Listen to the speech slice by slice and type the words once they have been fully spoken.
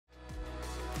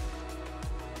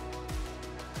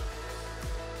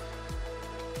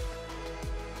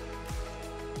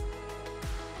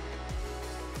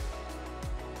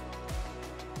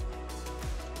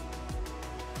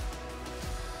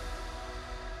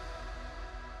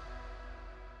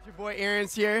Your boy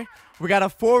Aaron's here. We got a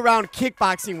 4-round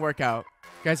kickboxing workout.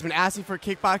 You guys have been asking for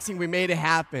kickboxing. We made it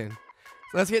happen.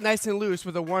 So let's get nice and loose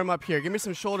with a warm-up here. Give me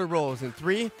some shoulder rolls in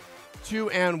 3, 2,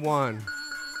 and 1.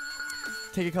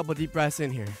 Take a couple deep breaths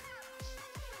in here.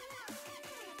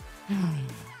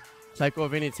 Let go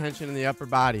of any tension in the upper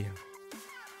body.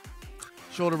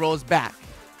 Shoulder rolls back.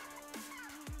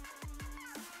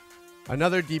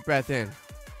 Another deep breath in.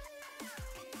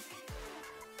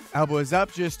 Elbows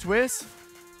up, just twist.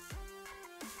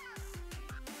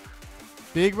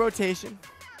 Big rotation.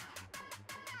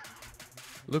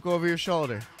 Look over your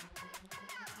shoulder.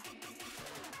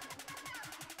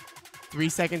 3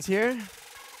 seconds here.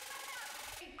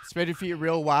 Spread your feet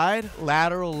real wide.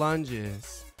 Lateral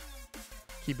lunges.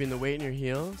 Keeping the weight in your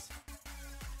heels.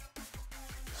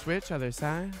 Switch, other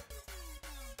side.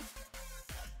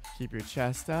 Keep your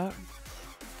chest up.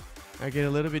 Now get a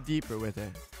little bit deeper with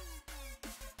it.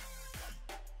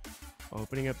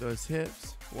 Opening up those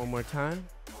hips. One more time.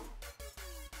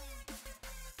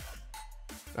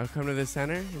 Now come to the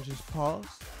center and just pulse.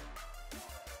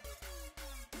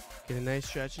 Get a nice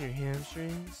stretch in your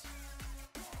hamstrings.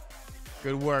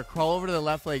 Good work. Crawl over to the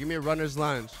left leg. Give me a runner's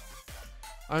lunge.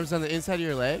 Arms on the inside of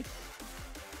your leg.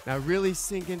 Now really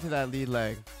sink into that lead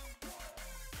leg.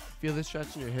 Feel the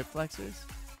stretch in your hip flexors.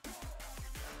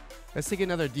 Let's take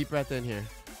another deep breath in here.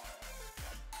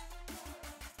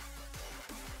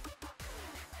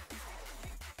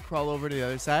 Crawl over to the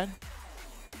other side.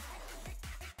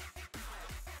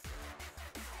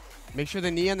 Make sure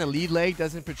the knee on the lead leg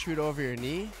doesn't protrude over your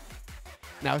knee.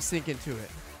 Now sink into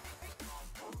it.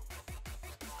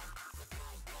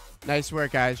 Nice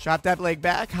work, guys. Drop that leg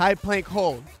back. High plank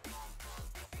hold.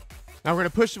 Now we're going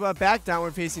to push the butt back,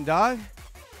 downward facing dog.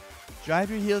 Drive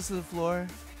your heels to the floor.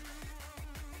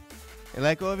 And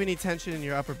let go of any tension in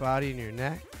your upper body and your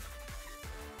neck.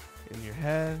 In your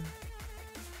head.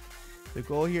 The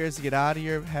goal here is to get out of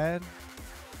your head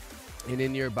and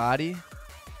in your body.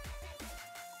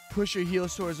 Push your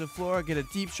heels towards the floor. Get a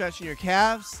deep stretch in your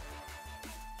calves.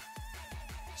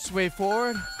 Sway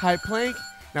forward. High plank.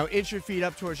 Now inch your feet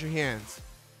up towards your hands.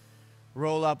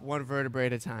 Roll up one vertebrae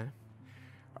at a time.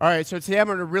 All right, so today I'm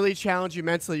going to really challenge you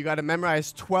mentally. You got to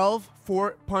memorize 12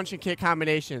 punch and kick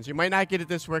combinations. You might not get it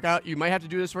this workout. You might have to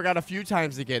do this workout a few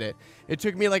times to get it. It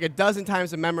took me like a dozen times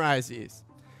to memorize these.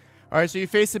 All right, so you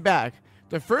face it back.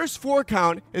 The first 4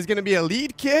 count is going to be a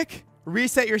lead kick,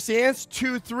 reset your stance,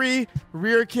 2, 3,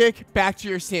 rear kick, back to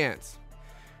your stance.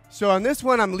 So on this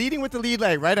one, I'm leading with the lead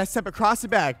leg, right? I step across the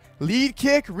back. Lead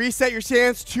kick, reset your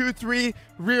stance, 2, 3,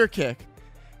 rear kick.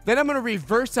 Then I'm going to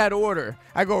reverse that order.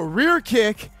 I go rear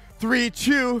kick, 3,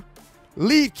 2,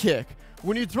 lead kick.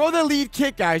 When you throw the lead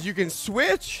kick, guys, you can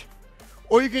switch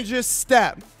or you can just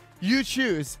step. You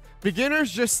choose.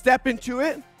 Beginners, just step into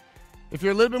it. If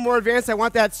you're a little bit more advanced, I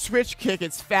want that switch kick.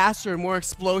 It's faster and more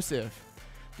explosive.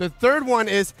 The third one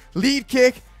is lead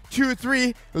kick, 2,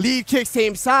 3, lead kick,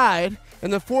 same side.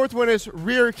 And the fourth one is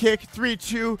rear kick, 3,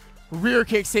 2, rear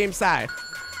kick, same side.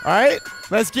 All right,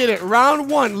 let's get it. Round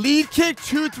 1, lead kick,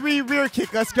 2, 3, rear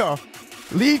kick. Let's go.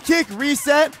 Lead kick,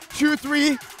 reset, 2,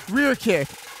 3, rear kick.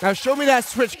 Now show me that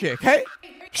switch kick, okay?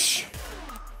 Shh.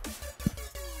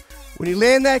 When you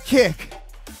land that kick,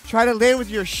 try to land with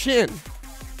your shin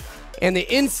and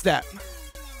the instep.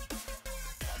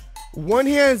 One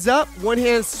hand's up, one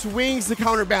hand swings the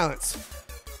counterbalance.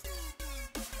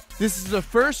 This is the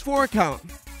first 4 count.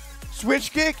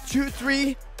 Switch kick, 2,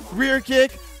 3, rear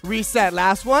kick, reset.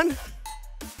 Last one.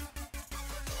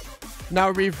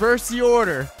 Now reverse the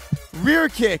order. Rear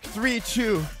kick, 3,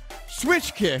 2,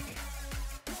 switch kick.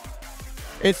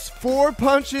 It's 4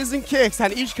 punches and kicks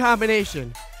on each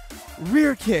combination.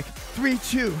 Rear kick, 3,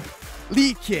 2,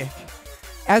 lead kick.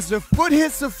 As the foot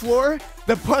hits the floor,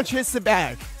 the punch hits the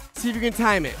bag. See if you can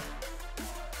time it.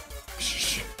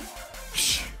 Shh.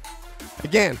 Shh.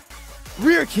 Again.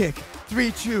 Rear kick,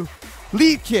 3, 2,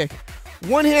 lead kick.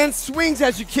 One hand swings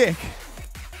as you kick.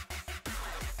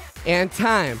 And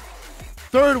time.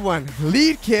 Third one,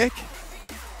 lead kick,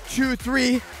 2,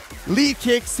 3, lead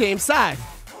kick, same side.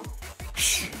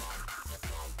 Shh.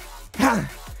 Ha.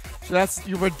 So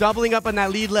we're doubling up on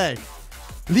that lead leg.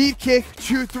 Lead kick,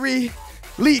 2, 3,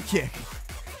 lead kick.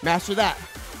 Master that.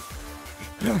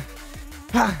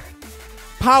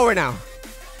 Power now.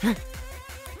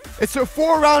 It's a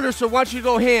 4-rounder, so I want you to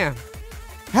go ham.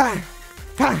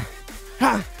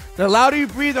 The louder you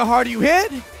breathe, the harder you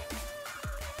hit.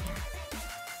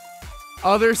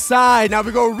 Other side. Now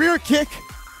we go rear kick.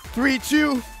 3,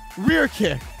 2, rear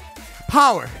kick.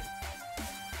 Power.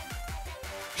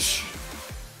 Shh.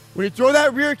 When you throw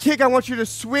that rear kick, I want you to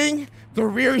swing the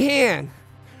rear hand.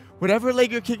 Whatever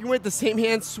leg you're kicking with, the same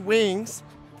hand swings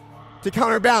to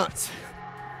counterbalance.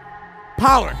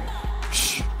 Power.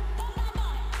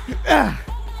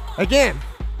 Again.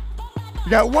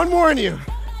 You got one more in you.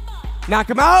 Knock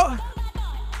him out.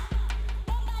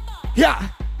 Yeah.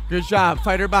 Good job.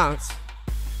 Fighter bounce.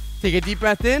 Take a deep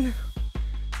breath in.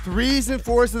 3s and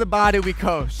 4s of the body, we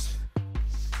coast.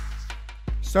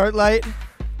 Start light.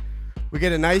 We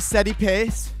get a nice steady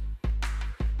pace.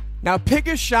 Now pick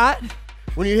a shot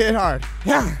when you hit hard.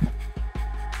 Yeah.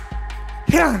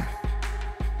 Yeah.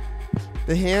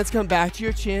 The hands come back to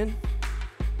your chin.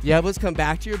 The elbows come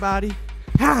back to your body.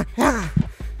 Ha, ha.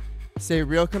 Stay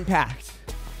real compact.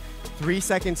 3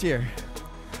 seconds here.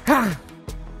 Ha.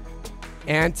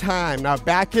 And time. Now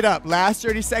back it up. Last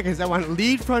 30 seconds. I want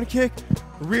lead front kick,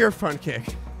 rear front kick.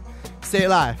 Stay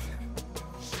alive.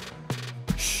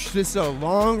 This is a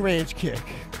long range kick.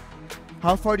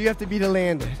 How far do you have to be to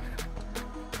land it?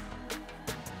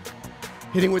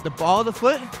 Hitting with the ball of the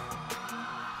foot.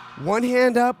 One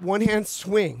hand up, one hand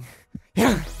swing.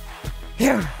 Yeah,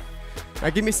 yeah. Now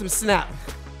give me some snap.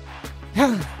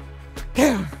 Yeah,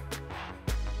 yeah.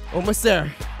 Almost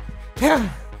there. Yeah,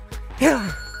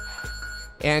 yeah.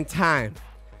 And time.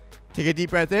 Take a deep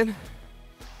breath in.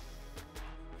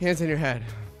 Hands on your head.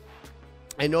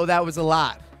 I know that was a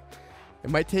lot. It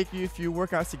might take you a few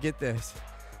workouts to get this.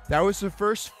 That was the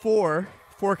first four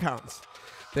counts.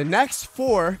 The next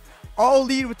 4, all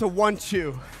lead with the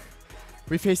 1-2.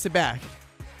 We face it back.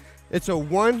 It's a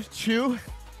 1-2,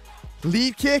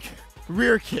 lead kick,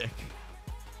 rear kick.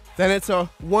 Then it's a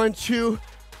 1-2,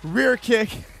 rear kick,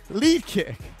 lead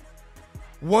kick.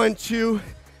 1-2,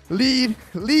 lead,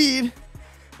 lead,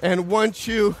 and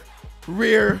 1-2,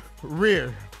 rear,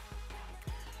 rear.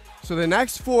 So the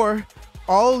next 4,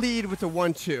 all lead with the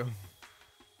 1-2.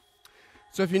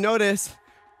 So if you notice,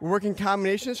 we're working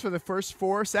combinations for the first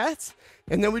 4 sets,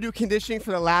 and then we do conditioning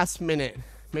for the last minute.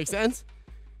 Make sense?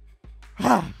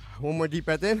 One more deep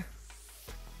breath in.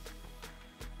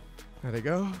 There they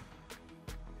go.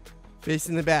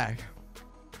 Facing the back.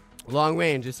 Long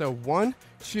range. It's a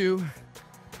 1-2,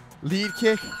 lead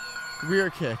kick, rear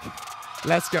kick.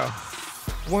 Let's go.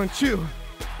 1-2,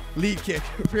 lead kick,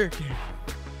 rear kick.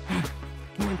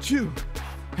 1-2.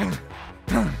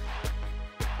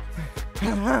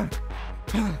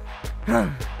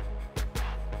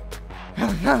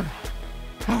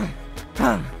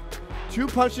 2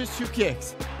 punches, 2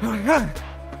 kicks.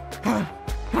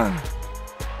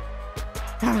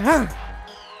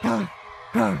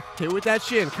 Hit with that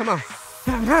shin. Come on.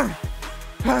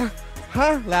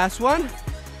 Last one.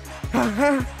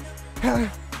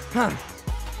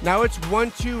 Now it's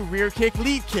 1-2, rear kick,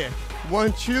 lead kick.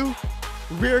 1-2,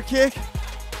 rear kick,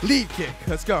 lead kick.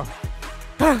 Let's go.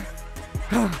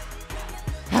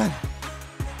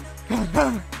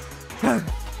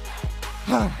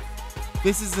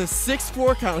 This is a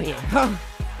 6-4 count here.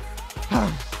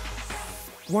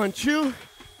 1-2,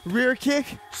 rear kick,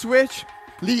 switch,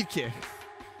 lead kick.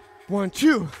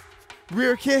 1-2,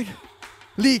 rear kick,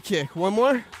 lead kick. One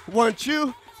more.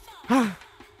 1-2.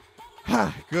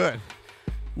 Good.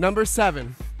 Number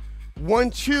 7.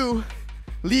 1-2,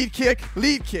 lead kick,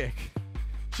 lead kick.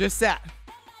 Just that.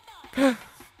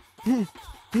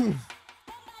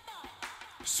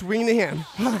 Swing the hand.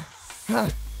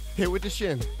 Hit with the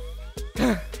shin.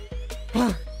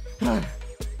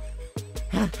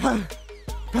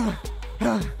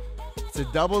 It's a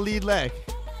double lead leg.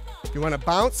 You want to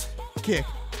bounce, kick.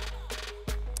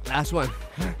 Last one.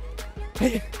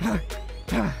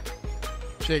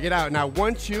 Shake it out. Now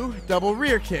 1-2, double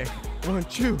rear kick.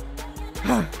 1-2.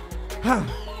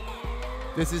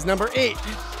 This is number 8.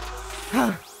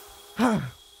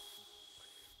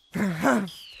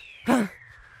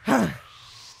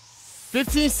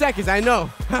 15 seconds, I know.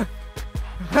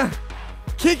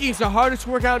 Kicking's the hardest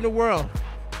workout in the world.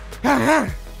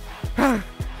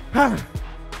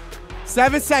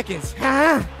 7 seconds.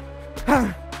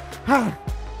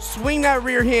 Swing that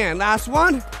rear hand. Last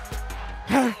one.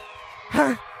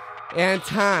 And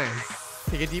time.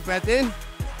 Take a deep breath in.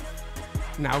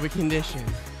 Now we condition.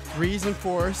 3s and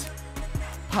 4s.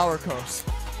 Power coast.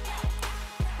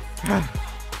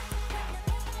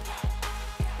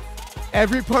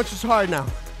 Every punch is hard now.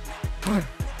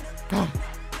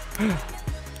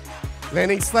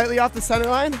 Landing slightly off the center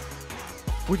line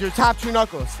with your top 2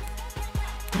 knuckles.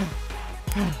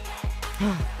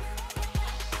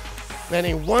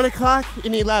 Landing 1 o'clock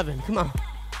in 11. Come on.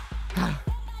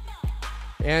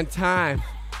 And time.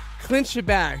 Clinch your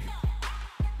back.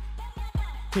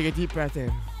 Take a deep breath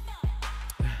in.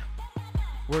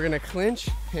 We're gonna clinch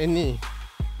and knee.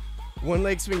 One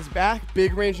leg swings back,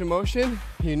 big range of motion.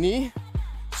 You knee,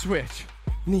 switch,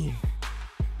 knee,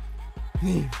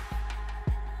 knee,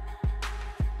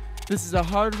 This is a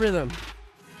hard rhythm.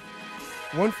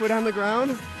 1 foot on the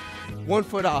ground, 1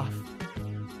 foot off.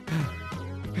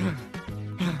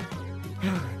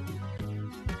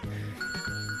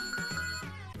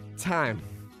 Time.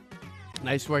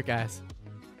 Nice work, guys.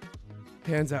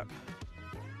 Hands up.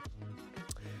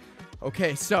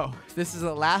 Okay, so this is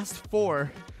the last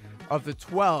 4 of the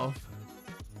 12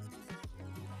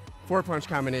 4-punch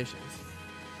combinations.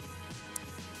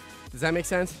 Does that make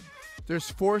sense?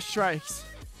 There's 4 strikes,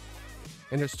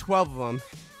 and there's 12 of them,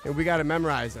 and we gotta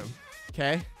memorize them,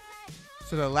 okay?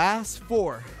 So the last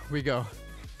 4, we go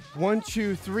 1,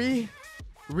 2, 3,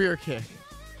 rear kick.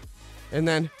 And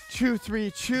then 2,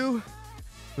 3, 2,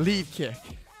 lead kick.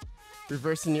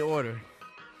 Reversing the order.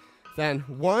 Then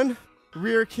 1,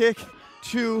 rear kick,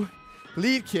 2,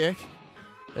 lead kick.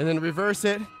 And then reverse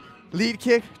it, lead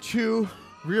kick, 2,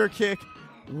 rear kick,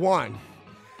 1.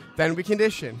 Then we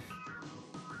condition.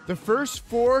 The first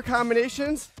 4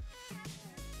 combinations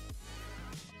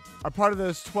are part of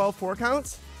those 12 4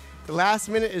 counts. The last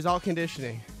minute is all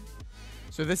conditioning.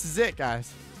 So this is it,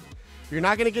 guys. You're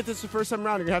not gonna get this the first time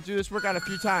around. You're gonna have to do this workout a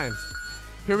few times.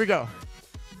 Here we go.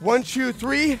 1, 2,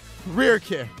 3, rear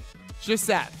kick. Just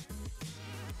that.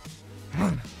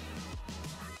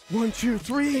 1, 2,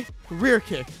 3, rear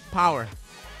kick. Power.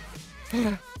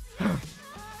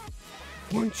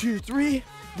 1, 2, 3,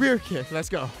 rear kick. Let's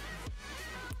go.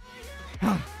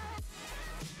 Pa,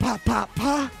 pa,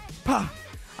 pa, pa.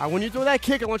 When you throw that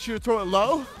kick, I want you to throw it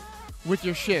low with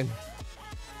your shin.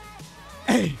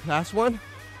 Hey, last one.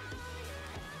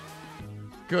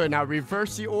 Good, now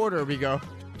reverse the order. We go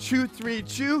 2, 3,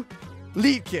 2,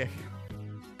 lead kick.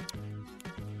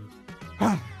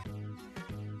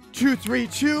 2, 3,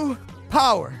 2,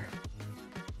 power.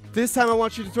 This time I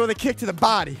want you to throw the kick to the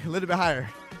body, a little bit higher.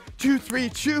 2, 3,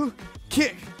 2,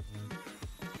 kick.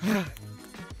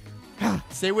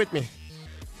 Stay with me.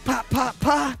 Pa, pa,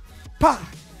 pa, pa.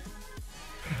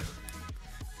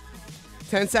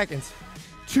 10 seconds.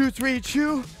 2, 3,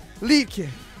 2, lead kick.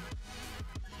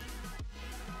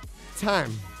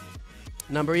 Time.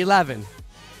 Number 11.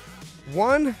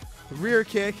 1, rear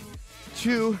kick,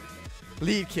 2,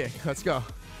 lead kick. Let's go.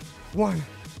 1,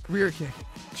 rear kick,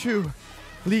 2,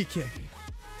 lead kick.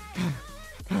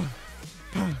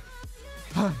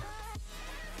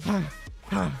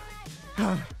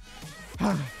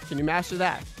 Can you master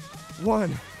that?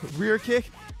 1, rear kick,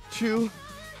 2,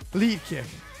 lead kick.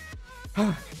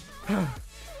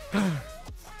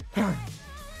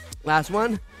 Last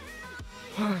one.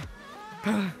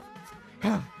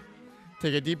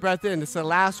 Take a deep breath in. This is the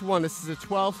last one. This is the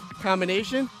 12th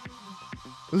combination.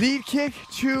 Lead kick,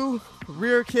 2,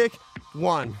 rear kick,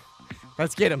 1.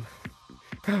 Let's get him.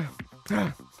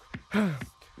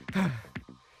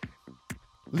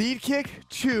 Lead kick,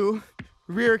 2,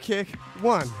 rear kick,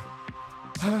 1.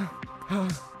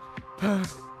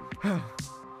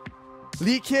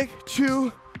 Lead kick,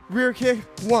 2, rear kick,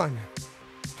 1.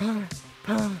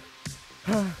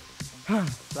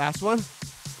 Last one.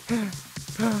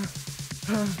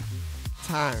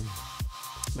 Time.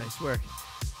 Nice work.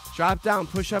 Drop down,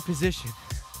 push up position.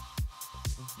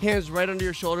 Hands right under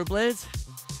your shoulder blades.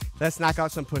 Let's knock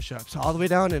out some push-ups. All the way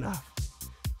down and up.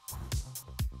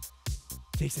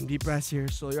 Take some deep breaths here.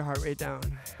 Slow your heart rate down.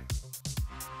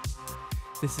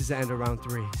 This is the end of round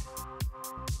 3.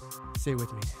 Stay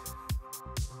with me.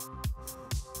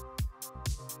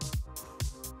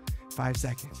 5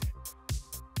 seconds.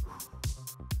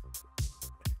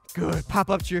 Good. Pop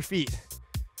up to your feet.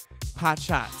 Pot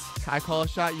shots. I call a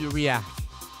shot, you react.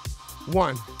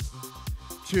 1,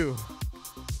 2,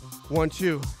 1,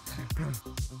 2,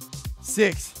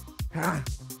 6,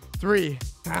 3,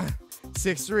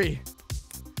 6, 3.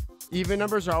 Even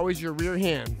numbers are always your rear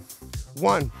hand.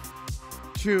 1,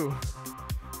 2,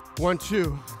 1,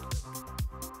 2,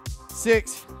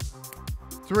 6,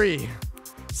 3,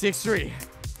 6, 3.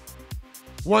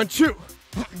 1, 2,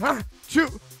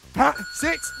 2,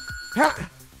 6.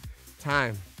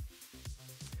 Time.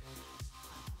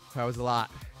 That was a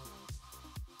lot.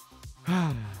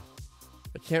 I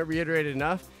can't reiterate it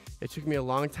enough. It took me a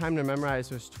long time to memorize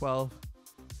those 12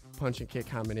 punch and kick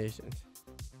combinations.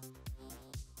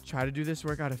 Try to do this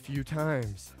workout a few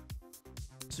times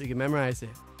so you can memorize it.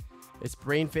 It's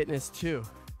brain fitness too.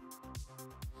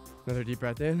 Another deep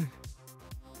breath in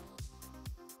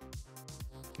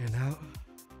and out.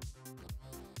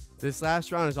 This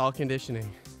last round is all conditioning.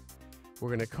 We're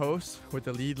gonna coast with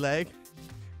the lead leg,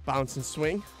 bounce and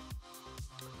swing.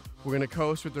 We're gonna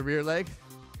coast with the rear leg,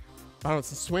 bounce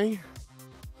and swing.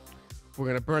 We're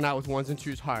gonna burn out with 1s and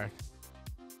 2s hard.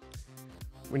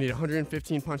 We need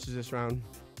 115 punches this round.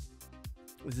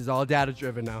 This is all data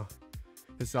driven now.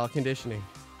 This is all conditioning.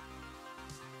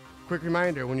 Quick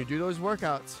reminder, when you do those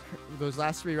workouts, those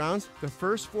last 3 rounds, the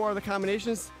first 4 of the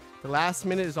combinations, the last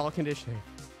minute is all conditioning.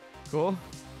 Cool? All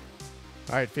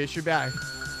right, face your back.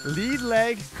 Lead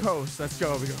leg coast. Let's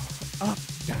go. We go up,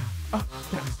 down, up,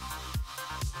 down.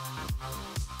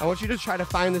 I want you to try to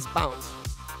find this bounce.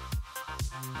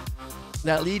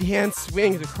 That lead hand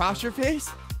swings across your face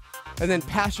and then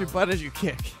past your butt as you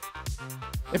kick.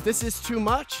 If this is too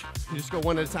much, you just go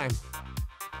one at a time.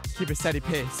 Keep a steady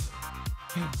pace.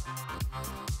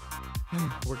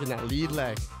 Working that lead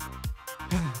leg.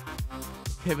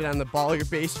 Pivot on the ball of your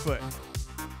base foot.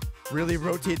 Really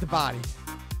rotate the body.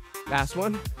 Last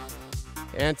one.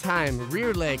 And time.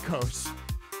 Rear leg coast.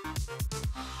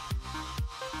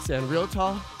 Stand real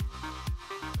tall.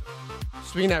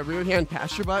 Swing that rear hand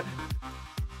past your butt.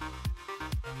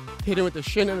 Hit it with the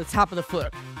shin and the top of the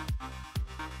foot.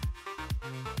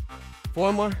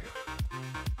 4 more.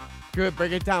 Good.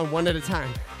 Break it down one at a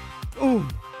time. Ooh.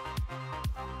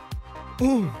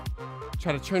 Ooh.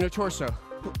 Try to turn your torso.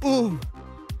 Ooh.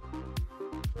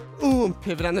 Ooh.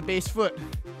 Pivot on the base foot.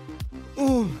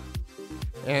 Ooh.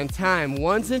 And time.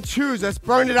 1s and 2s. Let's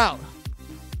burn it out.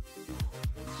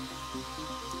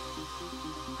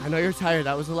 I know you're tired.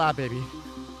 That was a lot, baby.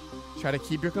 Try to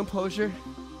keep your composure.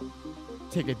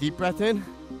 Take a deep breath in.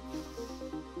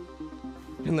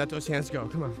 And let those hands go.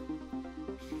 Come on.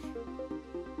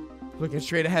 Looking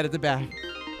straight ahead at the back.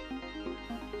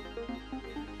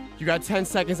 You got 10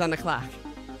 seconds on the clock.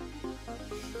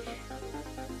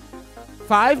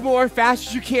 5 more, fast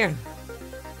as you can.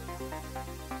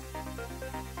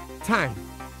 Time.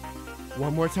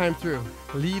 1 more time through.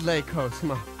 Lead leg coast. Come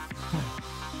on.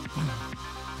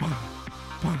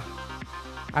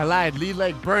 I lied. Lead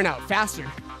leg burnout. Faster.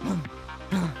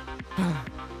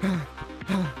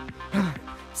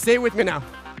 Stay with me now.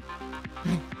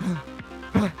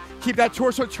 Keep that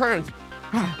torso turned.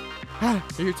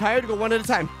 If you're tired, go one at a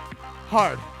time.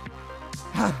 Hard.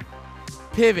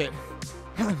 Pivot.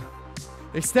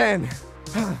 Extend.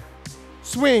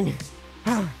 Swing.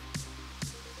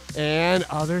 And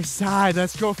other side.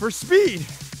 Let's go for speed.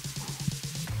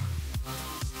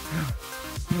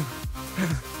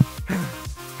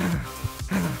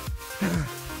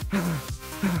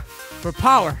 For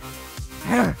power.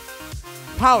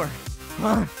 Power.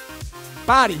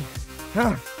 Body.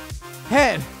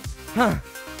 Head.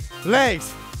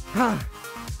 Legs.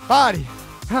 Body.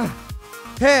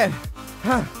 Head.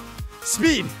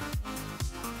 Speed.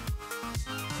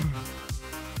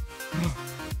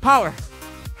 Power.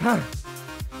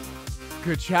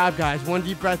 Good job, guys. 1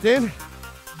 deep breath in.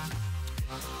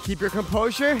 Keep your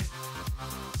composure.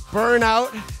 Burn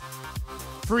out.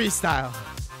 Freestyle.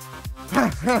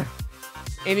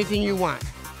 Anything you want.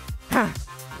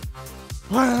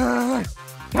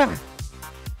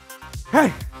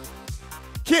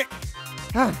 Kick.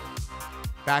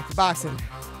 Back to boxing.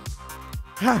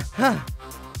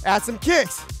 Add some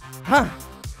kicks.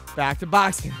 Back to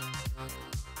boxing.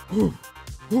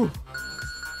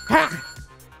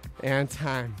 And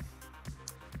time.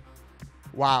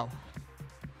 Wow.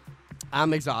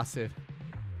 I'm exhausted.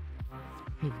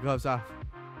 Take your gloves off.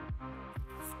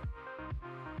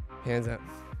 Hands up.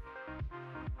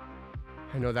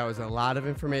 I know that was a lot of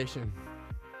information.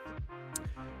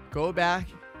 Go back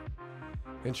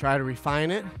and try to refine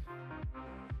it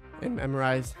and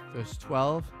memorize those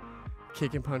 12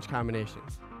 kick and punch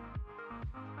combinations.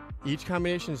 Each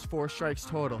combination is 4 strikes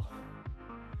total.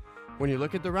 When you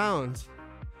look at the rounds,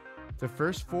 the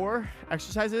first 4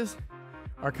 exercises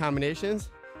are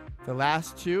combinations. The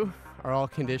last 2 are all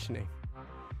conditioning.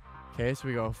 Okay, so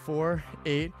we go 4,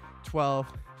 8, 12,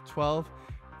 12,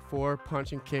 4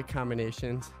 punch and kick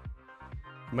combinations.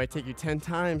 It might take you 10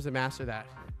 times to master that,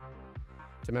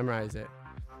 to memorize it.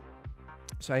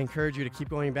 So I encourage you to keep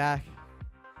going back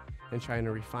and trying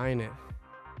to refine it.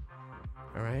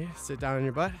 All right, sit down on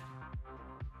your butt.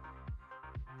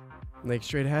 Leg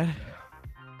straight ahead.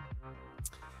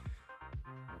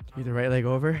 Take the right leg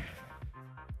over.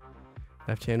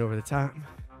 Left hand over the top.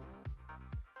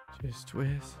 Just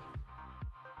twist.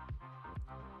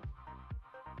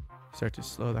 Start to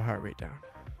slow the heart rate down.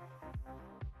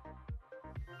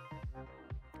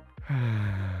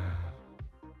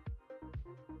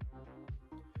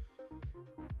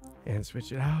 And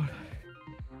switch it out.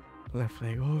 Left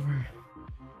leg over.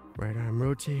 Right arm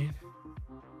rotate.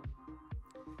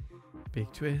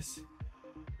 Big twist.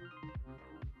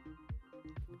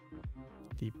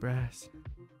 Deep breaths.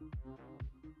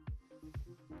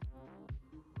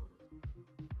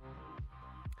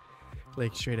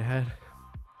 Legs straight ahead.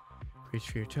 Reach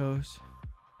for your toes.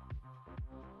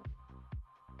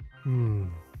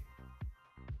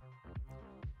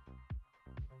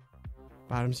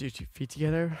 Bottoms of your 2 feet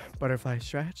together, butterfly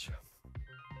stretch.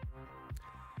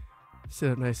 Sit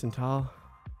up nice and tall.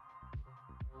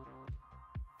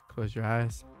 Close your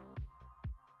eyes.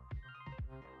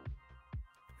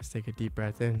 Let's take a deep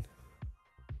breath in.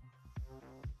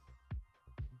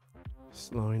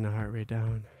 Slowing the heart rate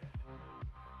down.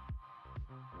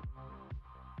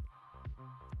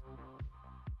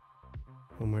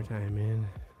 One more time, in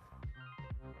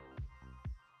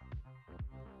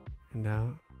and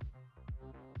out.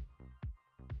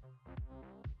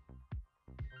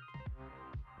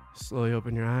 Slowly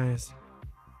open your eyes.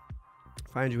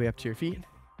 Find your way up to your feet.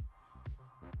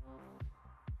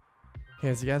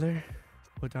 Hands together.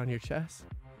 Put down your chest.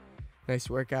 Nice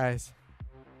work, guys.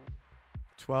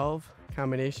 12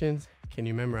 combinations. Can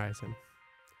you memorize them?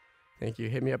 Thank you.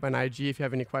 Hit me up on IG if you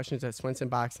have any questions at Swenson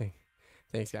Boxing.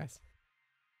 Thanks, guys.